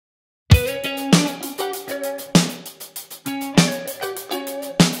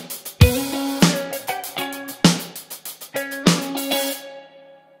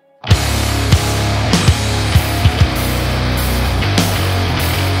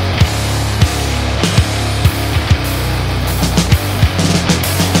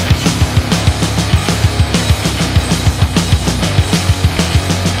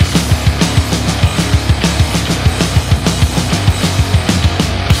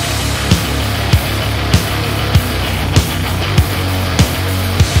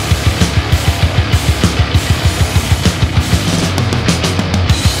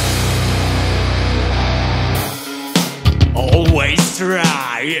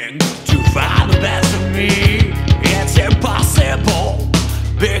trying to find the best of me. It's impossible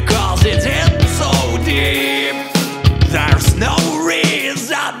because it's in so deep. There's no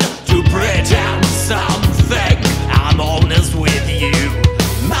reason to pretend something. I'm honest with you.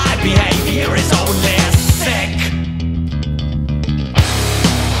 My behavior is only sick.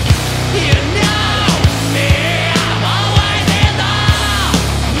 You know me, I'm always in the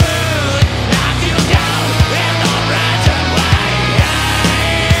mood. Knock you down in the wretched way.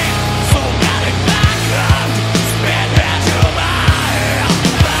 So getting back up, spin into my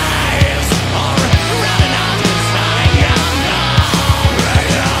face, or running out to say I'm not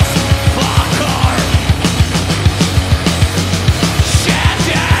radius fucker.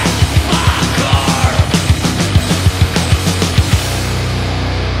 Shitty fucker.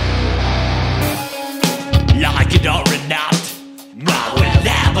 Like it or not, I will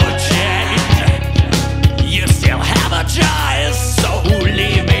never change. You still have a choice, so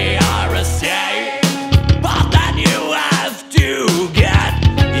leave me or stay. But then you have to get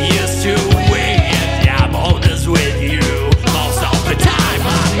used to it. I'm honest with you, most of the time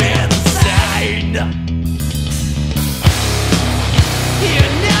I'm insane. You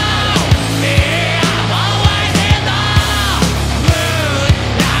know me, I'm always in the mood.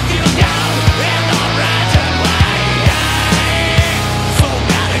 Knock you down in the wretched way. So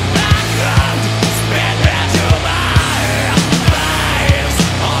getting back up, spin into my face,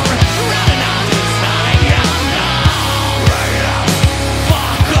 or running out to say I'm not radius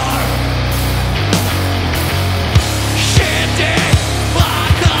fucker. Shitty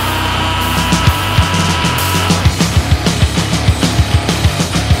fucker.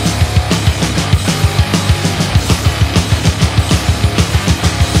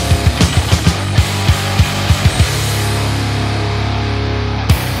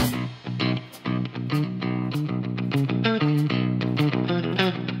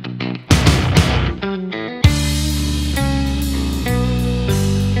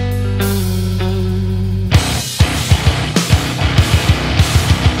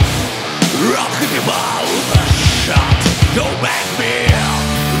 Rock your mouth shut, don't make me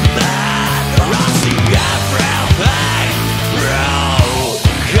mad. I see everything broken.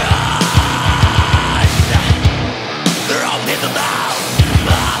 Thrown in the mouth,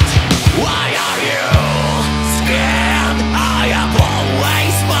 but why are you scared? I have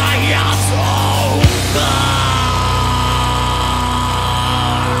always my ass open.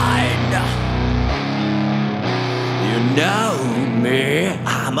 You know me,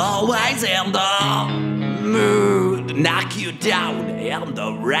 I'm always in the mood. Knock you down in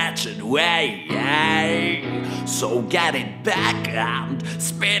the wretched way. So get it back and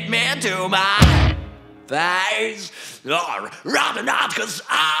spit me to my face, or rather not, 'cause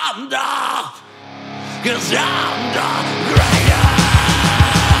I'm the greatest.